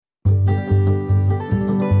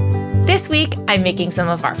This week, I'm making some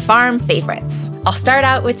of our farm favorites. I'll start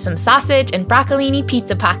out with some sausage and broccolini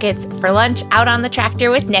pizza pockets for lunch out on the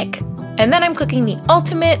tractor with Nick. And then I'm cooking the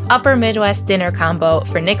ultimate Upper Midwest dinner combo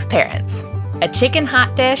for Nick's parents. A chicken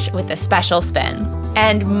hot dish with a special spin.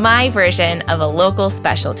 And my version of a local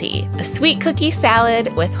specialty, a sweet cookie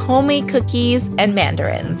salad with homemade cookies and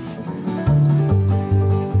mandarins.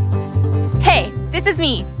 Hey, this is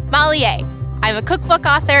me, Molly A. I'm a cookbook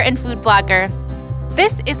author and food blogger.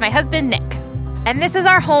 This is my husband, Nick. And this is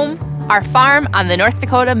our home, our farm on the North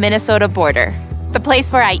Dakota-Minnesota border. The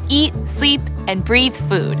place where I eat, sleep, and breathe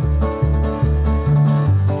food.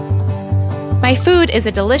 My food is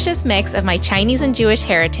a delicious mix of my Chinese and Jewish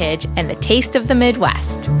heritage and the taste of the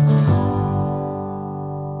Midwest.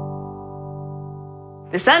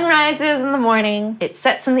 The sun rises in the morning, it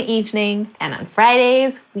sets in the evening, and on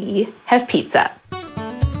Fridays, we have pizza.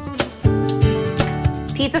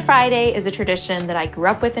 Pizza Friday is a tradition that I grew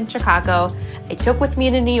up with in Chicago, I took with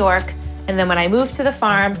me to New York, and then when I moved to the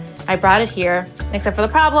farm, I brought it here, except for the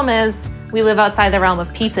problem is we live outside the realm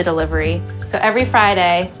of pizza delivery, so every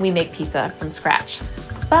Friday we make pizza from scratch.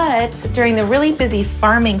 But during the really busy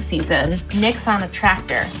farming season, Nick's on a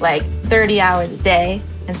tractor like 30 hours a day,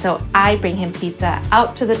 and so I bring him pizza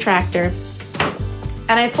out to the tractor,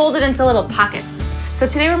 and I fold it into little pockets. So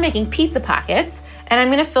today we're making pizza pockets, and I'm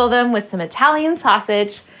gonna fill them with some Italian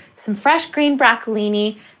sausage, some fresh green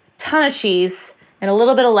broccolini, a ton of cheese, and a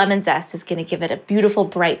little bit of lemon zest is gonna give it a beautiful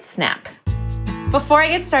bright snap. Before I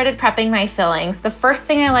get started prepping my fillings, the first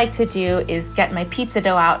thing I like to do is get my pizza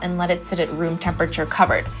dough out and let it sit at room temperature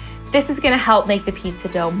covered. This is gonna help make the pizza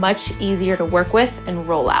dough much easier to work with and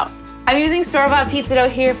roll out. I'm using store-bought pizza dough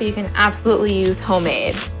here, but you can absolutely use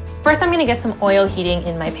homemade. First, I'm gonna get some oil heating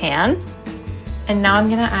in my pan. And now I'm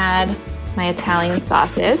gonna add my Italian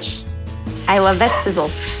sausage. I love that sizzle.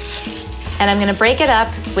 And I'm gonna break it up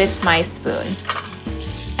with my spoon.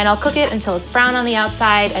 And I'll cook it until it's brown on the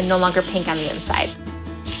outside and no longer pink on the inside.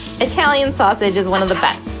 Italian sausage is one of the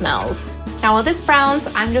best smells. Now while this browns,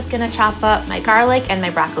 I'm just gonna chop up my garlic and my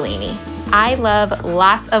broccolini. I love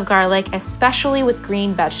lots of garlic, especially with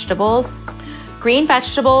green vegetables. Green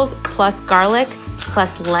vegetables plus garlic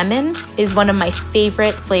plus lemon is one of my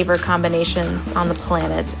favorite flavor combinations on the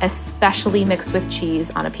planet, especially mixed with cheese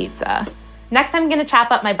on a pizza. Next, I'm gonna chop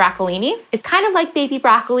up my broccolini. It's kind of like baby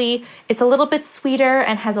broccoli. It's a little bit sweeter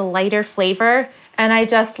and has a lighter flavor, and I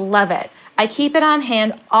just love it. I keep it on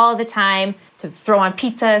hand all the time to throw on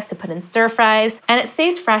pizzas, to put in stir fries, and it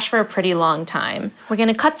stays fresh for a pretty long time. We're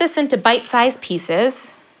gonna cut this into bite-sized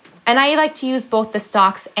pieces, and I like to use both the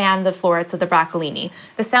stalks and the florets of the broccolini.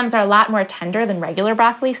 The stems are a lot more tender than regular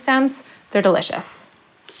broccoli stems. They're delicious.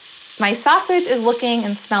 My sausage is looking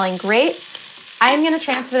and smelling great. I'm gonna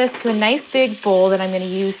transfer this to a nice big bowl that I'm gonna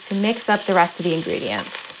use to mix up the rest of the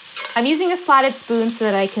ingredients. I'm using a slotted spoon so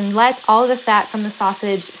that I can let all of the fat from the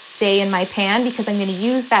sausage stay in my pan because I'm gonna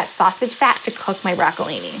use that sausage fat to cook my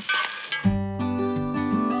broccolini.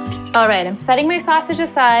 All right, I'm setting my sausage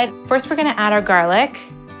aside. First, we're gonna add our garlic,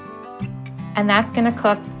 and that's gonna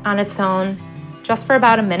cook on its own just for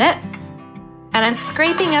about a minute. And I'm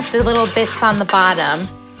scraping up the little bits on the bottom.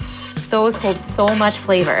 Those hold so much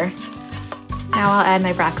flavor. Now I'll add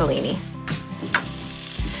my broccolini.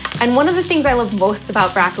 And one of the things I love most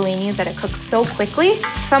about broccolini is that it cooks so quickly.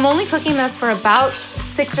 So I'm only cooking this for about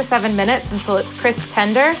 6 or 7 minutes until it's crisp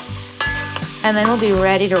tender, and then we'll be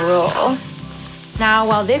ready to roll. Now,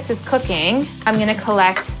 while this is cooking, I'm gonna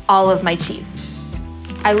collect all of my cheese.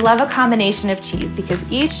 I love a combination of cheese because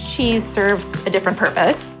each cheese serves a different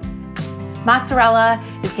purpose. Mozzarella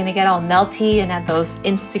is gonna get all melty and add those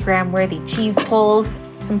Instagram-worthy cheese pulls.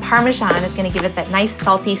 Some Parmesan is gonna give it that nice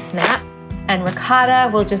salty snap, and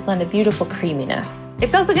ricotta will just lend a beautiful creaminess.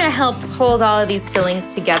 It's also gonna help hold all of these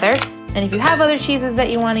fillings together, and if you have other cheeses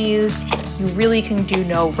that you wanna use, you really can do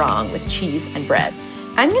no wrong with cheese and bread.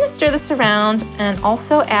 I'm gonna stir this around and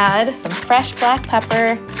also add some fresh black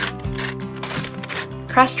pepper,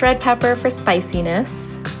 crushed red pepper for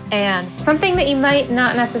spiciness, and something that you might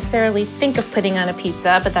not necessarily think of putting on a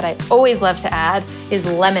pizza, but that I always love to add is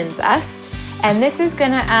lemon zest. And this is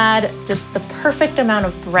gonna add just the perfect amount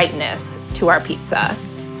of brightness to our pizza.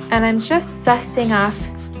 And I'm just zesting off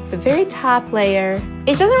the very top layer.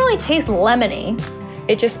 It doesn't really taste lemony.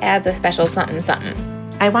 It just adds a special something something.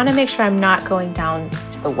 I wanna make sure I'm not going down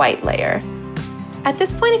to the white layer. At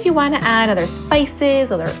this point, if you wanna add other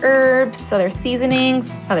spices, other herbs, other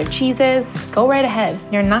seasonings, other cheeses, go right ahead.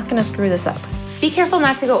 You're not gonna screw this up. Be careful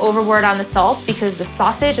not to go overboard on the salt because the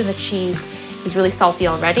sausage and the cheese is really salty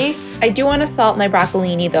already. I do want to salt my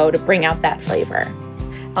broccolini though to bring out that flavor.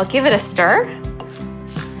 I'll give it a stir.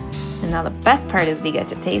 And And now the best part is we get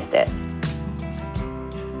to taste it.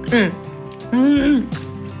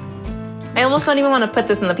 I almost don't even want to put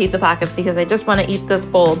this in the pizza pockets because I just want to eat this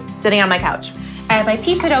bowl sitting on my couch. I have my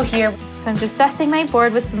pizza dough here, so I'm just dusting my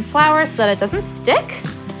board with some flour so that it doesn't stick.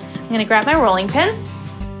 I'm gonna grab my rolling pin.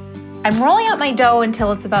 I'm rolling out my dough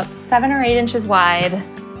until it's about 7 or 8 inches wide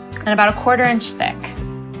and about 1/4 inch thick.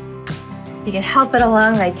 You can help it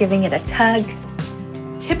along by giving it a tug.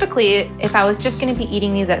 Typically, if I was just gonna be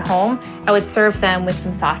eating these at home, I would serve them with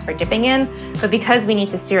some sauce for dipping in, but because we need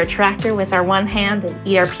to steer a tractor with our one hand and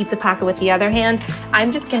eat our pizza pocket with the other hand,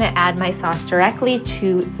 I'm just gonna add my sauce directly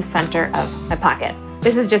to the center of my pocket.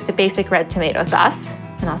 This is just a basic red tomato sauce,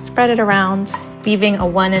 and I'll spread it around, leaving a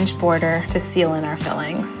 1-inch border to seal in our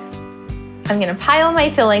fillings. I'm gonna pile my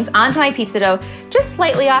fillings onto my pizza dough, just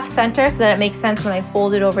slightly off center so that it makes sense when I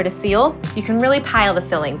fold it over to seal. You can really pile the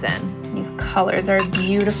fillings in. These colors are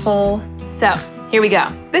beautiful. So here we go.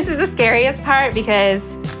 This is the scariest part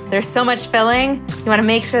because there's so much filling. You wanna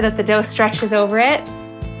make sure that the dough stretches over it,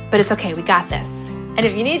 but it's okay, we got this. And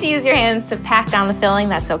if you need to use your hands to pack down the filling,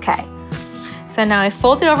 that's okay. So now I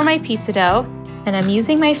fold it over my pizza dough and I'm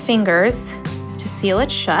using my fingers to seal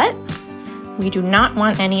it shut. We do not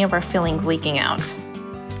want any of our fillings leaking out.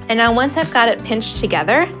 And now once I've got it pinched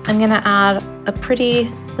together, I'm gonna add a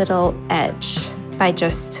pretty little edge by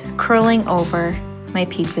just curling over my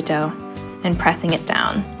pizza dough and pressing it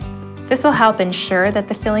down. This will help ensure that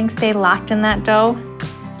the fillings stay locked in that dough,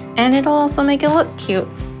 and it'll also make it look cute.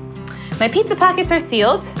 My pizza pockets are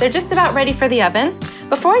sealed. They're just about ready for the oven.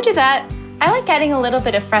 Before I do that, I like adding a little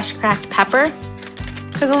bit of fresh cracked pepper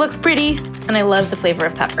because it looks pretty and I love the flavor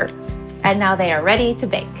of pepper. And now they are ready to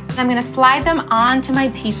bake. I'm gonna slide them onto my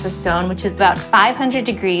pizza stone, which is about 500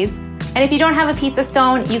 degrees. And if you don't have a pizza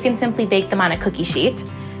stone, you can simply bake them on a cookie sheet.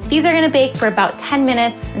 These are gonna bake for about 10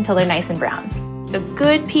 minutes until they're nice and brown. A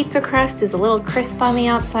good pizza crust is a little crisp on the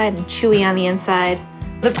outside and chewy on the inside.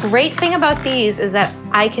 The great thing about these is that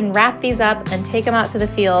I can wrap these up and take them out to the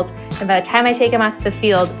field. And by the time I take them out to the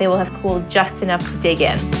field, they will have cooled just enough to dig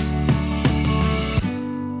in.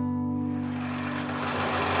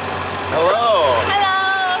 Hello.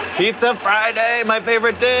 Hello. Pizza Friday, my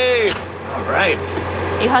favorite day. All right.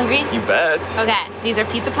 You hungry? You bet. Okay, these are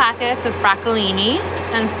pizza pockets with broccolini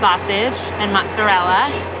and sausage and mozzarella.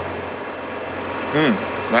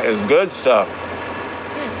 That is good stuff.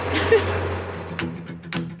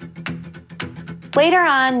 Later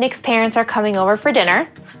on, Nick's parents are coming over for dinner.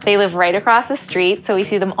 They live right across the street, so we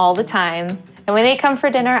see them all the time. And when they come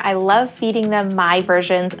for dinner, I love feeding them my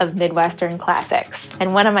versions of Midwestern classics.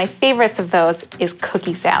 And one of my favorites of those is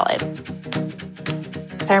cookie salad.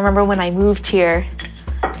 I remember when I moved here,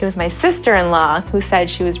 it was my sister-in-law who said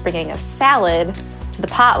she was bringing a salad to the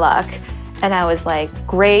potluck. And I was like,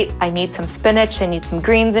 great, I need some spinach, I need some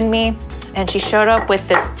greens in me. And she showed up with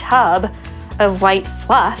this tub of white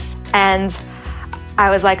fluff. And I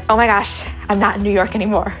was like, oh my gosh, I'm not in New York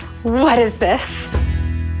anymore. What is this?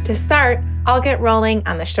 To start, I'll get rolling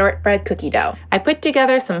on the shortbread cookie dough. I put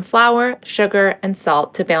together some flour, sugar, and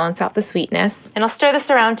salt to balance out the sweetness. And I'll stir this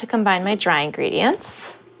around to combine my dry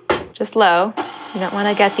ingredients. Just low. You don't want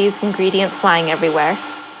to get these ingredients flying everywhere.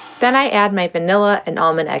 Then I add my vanilla and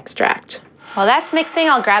almond extract. While that's mixing,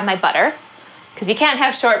 I'll grab my butter, because you can't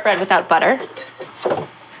have shortbread without butter.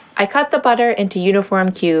 I cut the butter into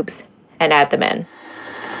uniform cubes and add them in.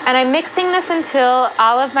 And I'm mixing this until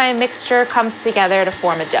all of my mixture comes together to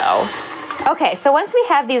form a dough. Okay, so once we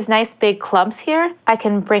have these nice big clumps here, I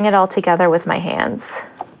can bring it all together with my hands.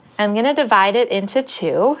 I'm gonna divide it into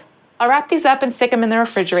 2. I'll wrap these up and stick them in the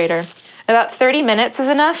refrigerator. About 30 minutes is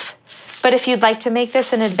enough, but if you'd like to make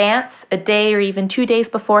this in advance, a day or even 2 days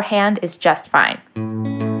beforehand is just fine.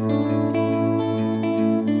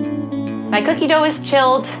 My cookie dough is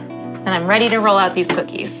chilled, and I'm ready to roll out these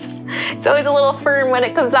cookies. It's always a little firm when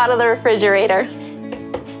it comes out of the refrigerator.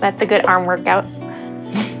 That's a good arm workout.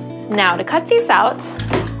 Now, to cut these out,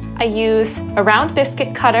 I use a round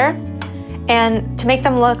biscuit cutter, and to make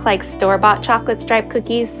them look like store-bought chocolate stripe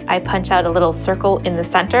cookies, I punch out a little circle in the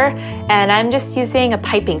center, and I'm just using a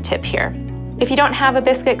piping tip here. If you don't have a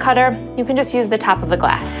biscuit cutter, you can just use the top of a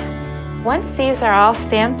glass. Once these are all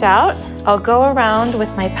stamped out, I'll go around with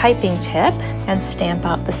my piping tip and stamp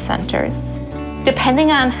out the centers. Depending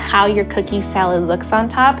on how your cookie salad looks on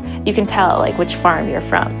top, you can tell like which farm you're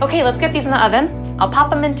from. Okay, let's get these in the oven. I'll pop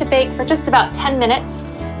them in to bake for just about 10 minutes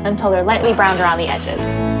until they're lightly browned around the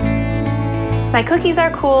edges. My cookies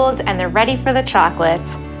are cooled and they're ready for the chocolate.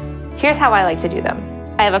 Here's how I like to do them.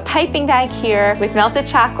 I have a piping bag here with melted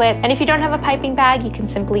chocolate, and if you don't have a piping bag, you can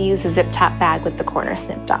simply use a zip top bag with the corner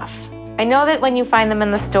snipped off. I know that when you find them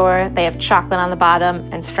in the store, they have chocolate on the bottom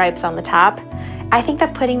and stripes on the top. I think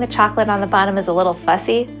that putting the chocolate on the bottom is a little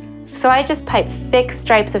fussy, so I just pipe thick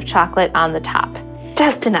stripes of chocolate on the top.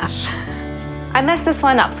 Just enough. I messed this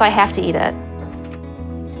one up, so I have to eat it.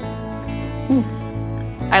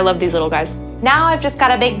 I love these little guys. Now I've just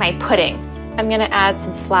gotta make my pudding. I'm gonna add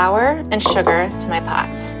some flour and sugar to my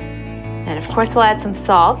pot. And of course we'll add some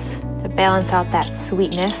salt to balance out that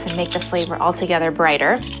sweetness and make the flavor altogether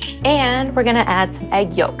brighter. And we're gonna add some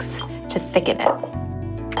egg yolks to thicken it.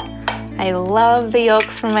 I love the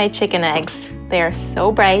yolks from my chicken eggs. They are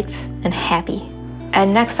so bright and happy.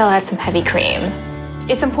 And next I'll add some heavy cream.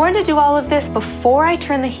 It's important to do all of this before I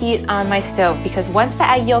turn the heat on my stove because once the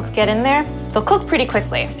egg yolks get in there, they'll cook pretty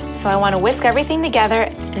quickly. So I want to whisk everything together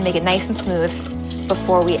and make it nice and smooth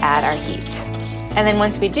before we add our heat. And then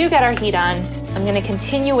once we do get our heat on, I'm going to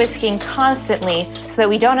continue whisking constantly so that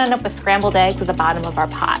we don't end up with scrambled eggs at the bottom of our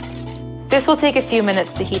pot. This will take a few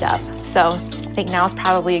minutes to heat up, so I think now is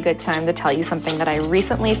probably a good time to tell you something that I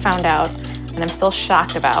recently found out and I'm still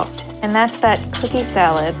shocked about. And that's that cookie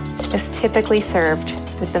salad is typically served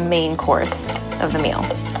with the main course of the meal,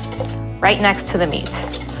 right next to the meat.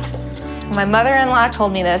 When my mother-in-law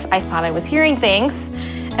told me this, I thought I was hearing things.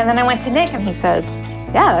 And then I went to Nick and he said,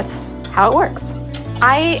 yeah, that's how it works.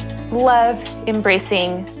 I love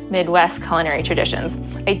embracing Midwest culinary traditions.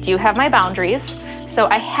 I do have my boundaries, so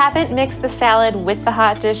I haven't mixed the salad with the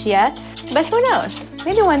hot dish yet, but who knows?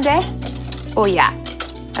 Maybe one day. Oh yeah,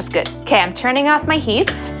 that's good. Okay, I'm turning off my heat.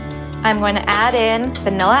 I'm going to add in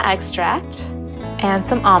vanilla extract and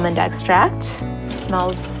some almond extract.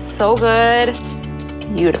 Smells so good.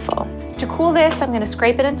 Beautiful. To cool this, I'm going to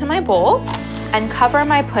scrape it into my bowl and cover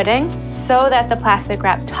my pudding so that the plastic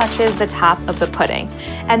wrap touches the top of the pudding.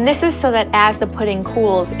 And this is so that as the pudding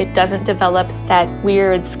cools, it doesn't develop that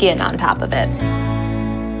weird skin on top of it.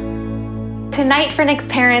 Tonight for Nick's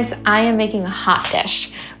parents, I am making a hot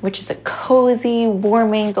dish, which is a cozy,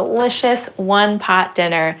 warming, delicious one-pot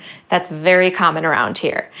dinner that's very common around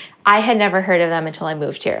here. I had never heard of them until I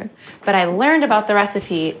moved here, but I learned about the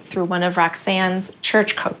recipe through one of Roxanne's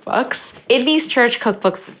church cookbooks. In these church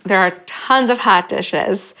cookbooks, there are tons of hot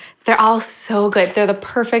dishes. They're all so good. They're the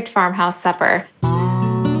perfect farmhouse supper.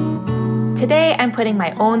 Today, I'm putting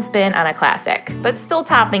my own spin on a classic, but still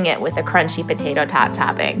topping it with a crunchy potato tot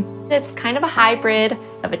topping. It's kind of a hybrid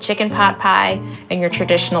of a chicken pot pie and your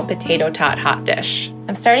traditional potato tot hot dish.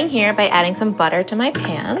 I'm starting here by adding some butter to my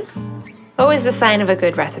pan. Always the sign of a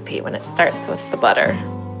good recipe when it starts with the butter.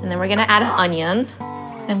 And then we're gonna add an onion.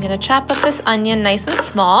 I'm gonna chop up this onion nice and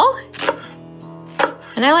small.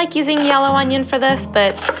 And I like using yellow onion for this,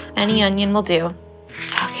 but any onion will do.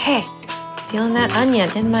 Okay, feeling that onion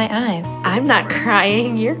in my eyes. I'm not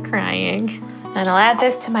crying, you're crying. And I'll add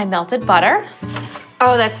this to my melted butter.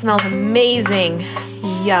 Oh, that smells amazing.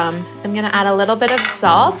 Yum. I'm gonna add a little bit of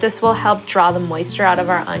salt. This will help draw the moisture out of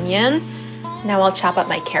our onion. Now I'll chop up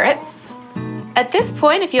my carrots. At this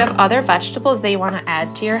point, if you have other vegetables that you wanna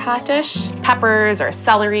add to your hot dish, peppers or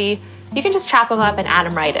celery, you can just chop them up and add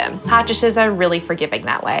them right in. Hot dishes are really forgiving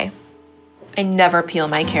that way. I never peel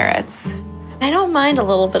my carrots. I don't mind a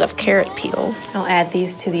little bit of carrot peel. I'll add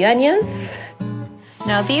these to the onions.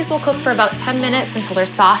 Now these will cook for about 10 minutes until they're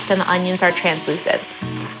soft and the onions are translucent.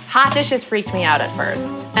 Hot dishes freaked me out at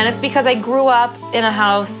first, and it's because I grew up in a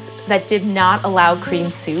house that did not allow cream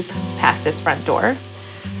soup past its front door.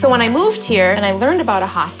 So when I moved here and I learned about a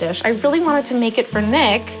hot dish, I really wanted to make it for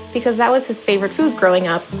Nick because that was his favorite food growing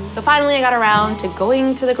up. So finally I got around to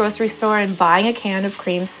going to the grocery store and buying a can of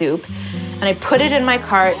cream soup, and I put it in my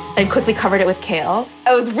cart and quickly covered it with kale.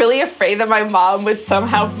 I was really afraid that my mom would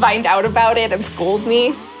somehow find out about it and scold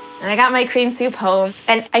me. And I got my cream soup home,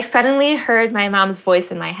 and I suddenly heard my mom's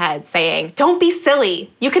voice in my head saying, "Don't be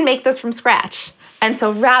silly, you can make this from scratch." And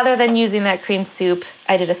so rather than using that cream soup,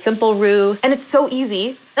 I did a simple roux, and it's so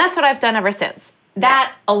easy. That's what I've done ever since.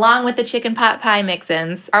 That, along with the chicken pot pie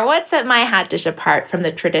mix-ins, are what set my hot dish apart from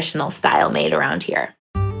the traditional style made around here.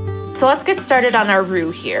 So let's get started on our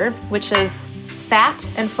roux here, which is fat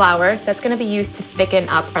and flour that's gonna be used to thicken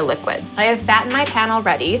up our liquid. I have fat in my pan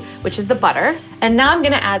already, which is the butter, and now I'm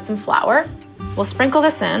gonna add some flour. We'll sprinkle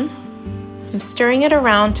this in. I'm stirring it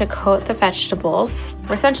around to coat the vegetables.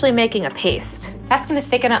 We're essentially making a paste. That's gonna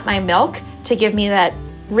thicken up my milk to give me that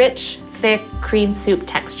rich, thick cream soup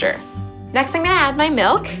texture. Next, I'm gonna add my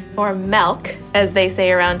milk, or milk, as they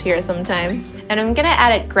say around here sometimes. And I'm gonna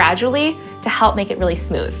add it gradually to help make it really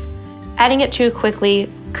smooth. Adding it too quickly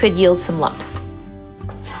could yield some lumps.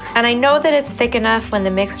 And I know that it's thick enough when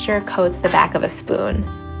the mixture coats the back of a spoon.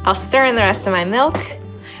 I'll stir in the rest of my milk,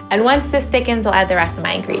 and once this thickens, I'll add the rest of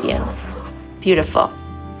my ingredients. Beautiful.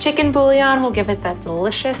 Chicken bouillon will give it that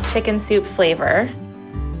delicious chicken soup flavor.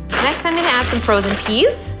 Next, I'm gonna add some frozen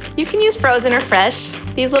peas. You can use frozen or fresh.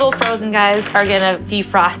 These little frozen guys are gonna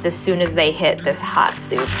defrost as soon as they hit this hot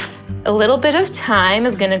soup. A little bit of time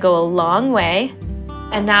is gonna go a long way.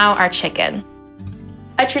 And now our chicken.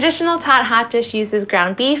 A traditional Tot hot dish uses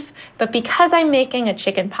ground beef, but because I'm making a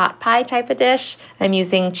chicken pot pie type of dish, I'm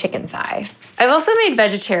using chicken thigh. I've also made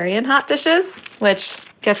vegetarian hot dishes, which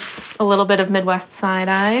gets a little bit of Midwest side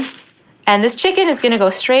eye. And this chicken is gonna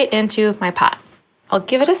go straight into my pot. I'll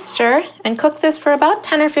give it a stir and cook this for about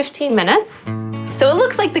 10 or 15 minutes. So it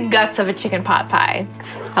looks like the guts of a chicken pot pie.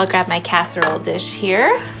 I'll grab my casserole dish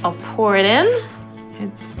here. I'll pour it in.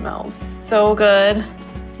 It smells so good.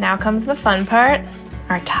 Now comes the fun part,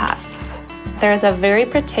 our tots. There's a very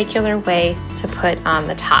particular way to put on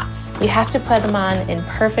the tots. You have to put them on in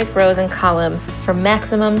perfect rows and columns for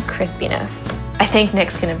maximum crispiness. I think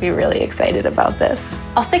Nick's gonna be really excited about this.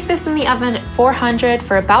 I'll stick this in the oven at 400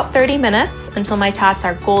 for about 30 minutes until my tots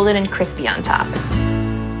are golden and crispy on top.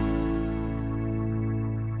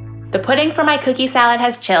 The pudding for my cookie salad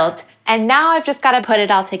has chilled, and now I've just gotta put it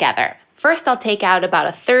all together. First, I'll take out about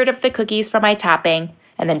a third of the cookies for my topping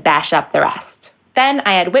and then bash up the rest. Then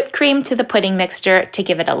I add whipped cream to the pudding mixture to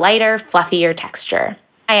give it a lighter, fluffier texture.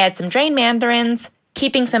 I add some drained mandarins,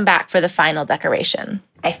 keeping some back for the final decoration.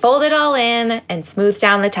 I fold it all in and smooth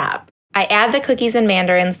down the top. I add the cookies and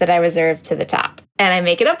mandarins that I reserved to the top. And I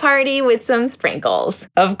make it a party with some sprinkles,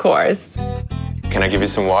 of course. Can I give you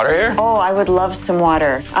some water here? Oh, I would love some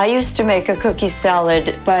water. I used to make a cookie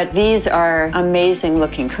salad, but these are amazing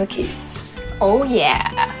looking cookies. Oh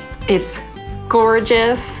yeah. It's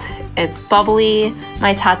gorgeous, it's bubbly,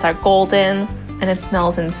 my tots are golden, and it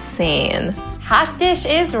smells insane. Hot dish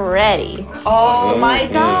is ready. Oh my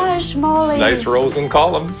gosh, Molly. Nice rows and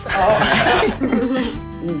columns.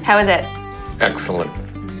 How is it? Excellent.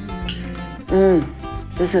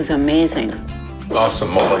 This is amazing.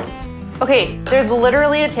 Awesome, Molly. Okay, there's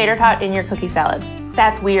literally a tater tot in your cookie salad.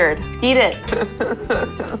 That's weird. Eat it.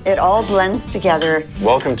 It all blends together.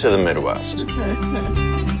 Welcome to the Midwest.